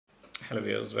Hello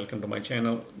viewers, welcome to my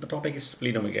channel. The topic is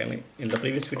splenomegaly. In the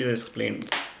previous video I explained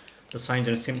the signs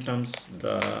and symptoms,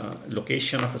 the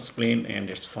location of the spleen and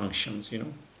its functions,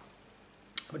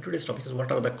 But today's topic is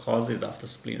what are the causes of the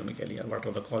splenomegaly, or what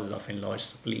are the causes of enlarged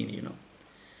spleen,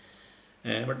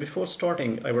 But before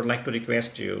starting, I would like to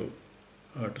request you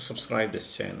to subscribe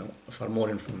this channel for more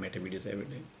informative videos every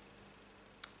day.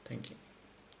 Thank you.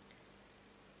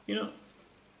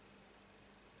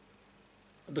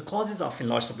 The causes of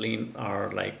enlarged spleen are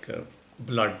like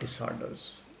blood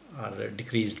disorders, or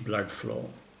decreased blood flow,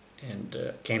 and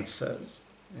cancers,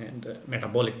 and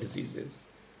metabolic diseases,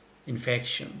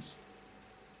 infections,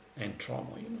 and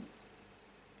trauma.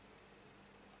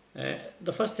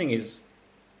 The first thing is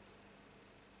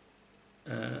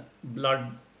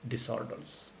blood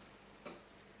disorders.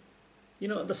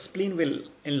 The spleen will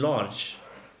enlarge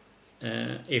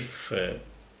if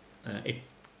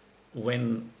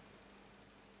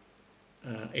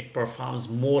it performs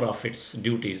more of its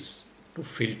duties to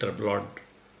filter blood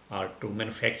or to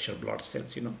manufacture blood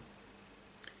cells,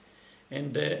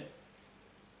 And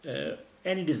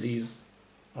any disease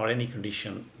or any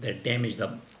condition that damage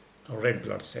the red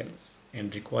blood cells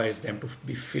and requires them to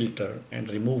be filtered and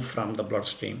removed from the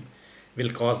bloodstream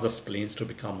will cause the spleens to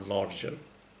become larger.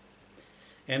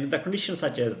 And the conditions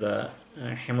such as the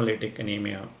hemolytic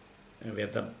anemia, where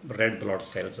the red blood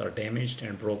cells are damaged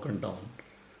and broken down,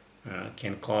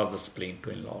 can cause the spleen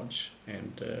to enlarge,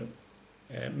 and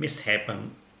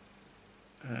mishapen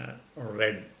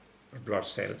red blood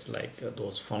cells like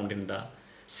those found in the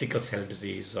sickle cell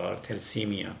disease or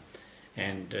thalassemia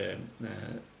and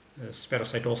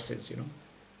spherocytosis,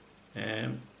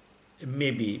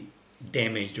 may be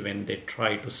damaged when they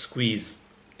try to squeeze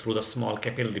through the small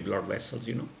capillary blood vessels,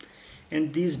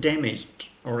 and these damaged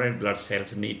red blood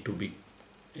cells need to be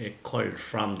coiled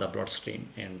from the bloodstream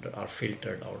and are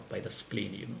filtered out by the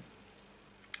spleen,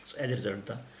 So as a result,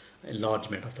 the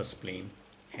enlargement of the spleen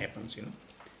happens,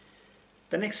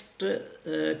 The next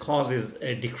cause is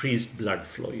a decreased blood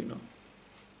flow,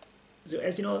 So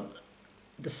as you know,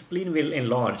 the spleen will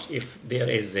enlarge if there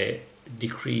is a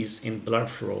decrease in blood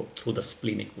flow through the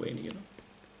splenic vein,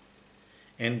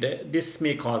 And this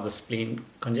may cause the spleen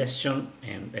congestion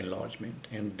and enlargement,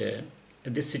 and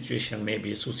this situation may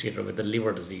be associated with the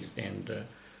liver disease and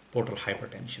portal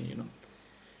hypertension,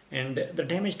 And the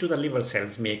damage to the liver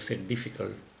cells makes it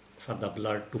difficult for the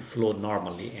blood to flow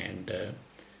normally, and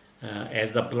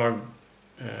as the blood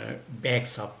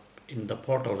backs up in the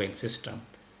portal vein system,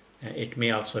 it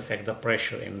may also affect the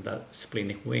pressure in the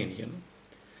splenic vein,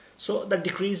 So the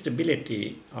decreased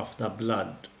ability of the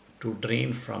blood to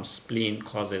drain from spleen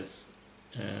causes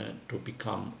to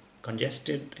become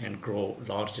congested and grow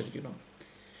larger,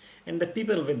 And the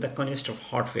people with the congestive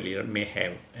heart failure may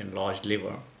have enlarged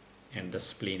liver and the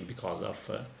spleen because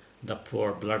of the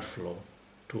poor blood flow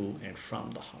to and from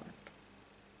the heart.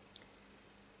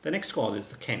 The next cause is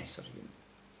the cancer.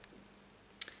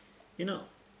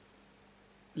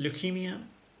 Leukemia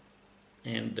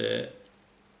and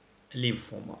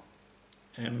lymphoma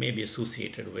may be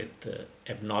associated with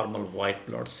abnormal white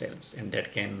blood cells, and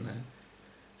that can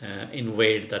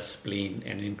invade the spleen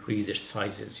and increase its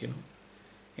sizes,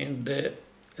 And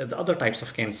the other types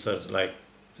of cancers, like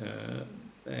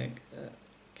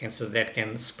cancers that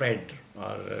can spread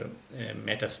or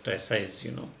metastasize,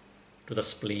 to the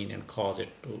spleen and cause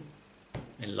it to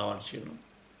enlarge,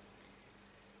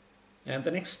 And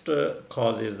the next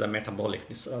cause is the metabolic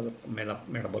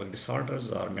disorders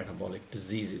or metabolic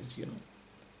diseases,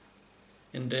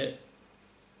 And the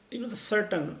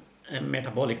certain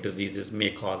metabolic diseases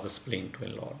may cause the spleen to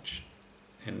enlarge,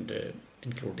 and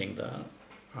including the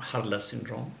Hurler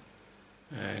syndrome,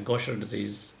 Gaucher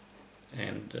disease,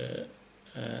 and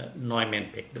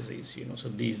Neumann-Pick disease, So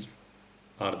these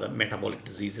are the metabolic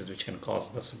diseases which can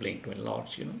cause the spleen to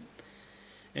enlarge,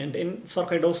 And in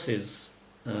sarcoidosis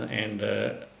and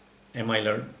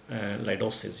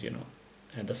amyloidosis,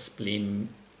 the spleen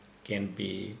can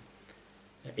be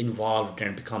involved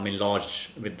and become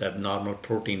enlarged with the abnormal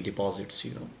protein deposits,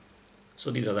 So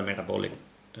these are the metabolic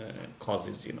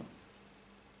causes,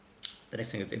 The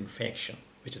next thing is infection,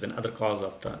 which is another cause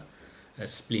of the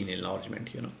spleen enlargement,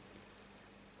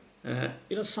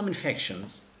 Some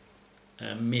infections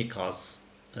may cause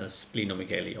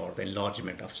splenomegaly or the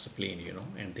enlargement of spleen,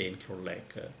 and they include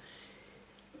like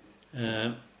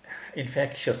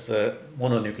infectious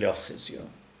mononucleosis,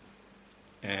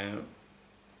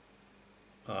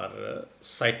 or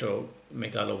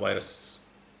cytomegalovirus,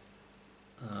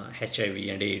 HIV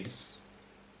and AIDS,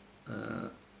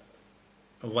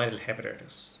 viral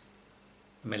hepatitis,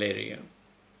 malaria,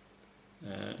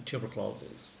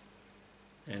 tuberculosis,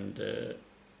 and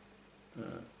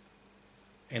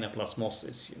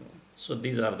anaplasmosis, So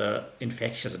these are the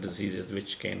infectious diseases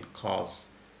which can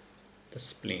cause the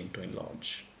spleen to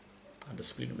enlarge, and the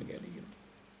splenomegaly,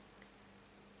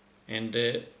 And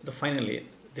finally,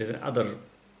 there's another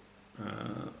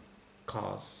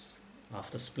cause of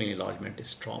the spleen enlargement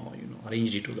is trauma, or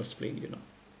injury to the spleen,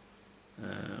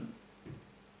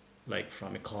 like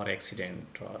from a car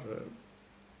accident, or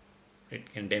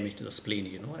it can damage to the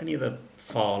spleen, any other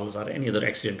falls or any other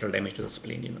accidental damage to the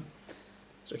spleen,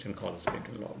 so it can cause the spleen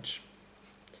to enlarge.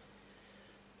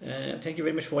 Thank you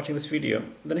very much for watching this video.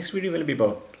 The next video will be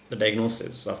about the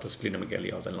diagnosis of the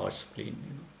splenomegaly or the enlarged spleen.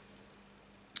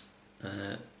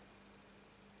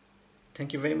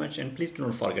 Thank you very much, and please do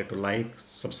not forget to like,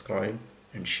 subscribe,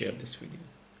 and share this video.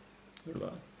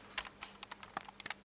 Goodbye.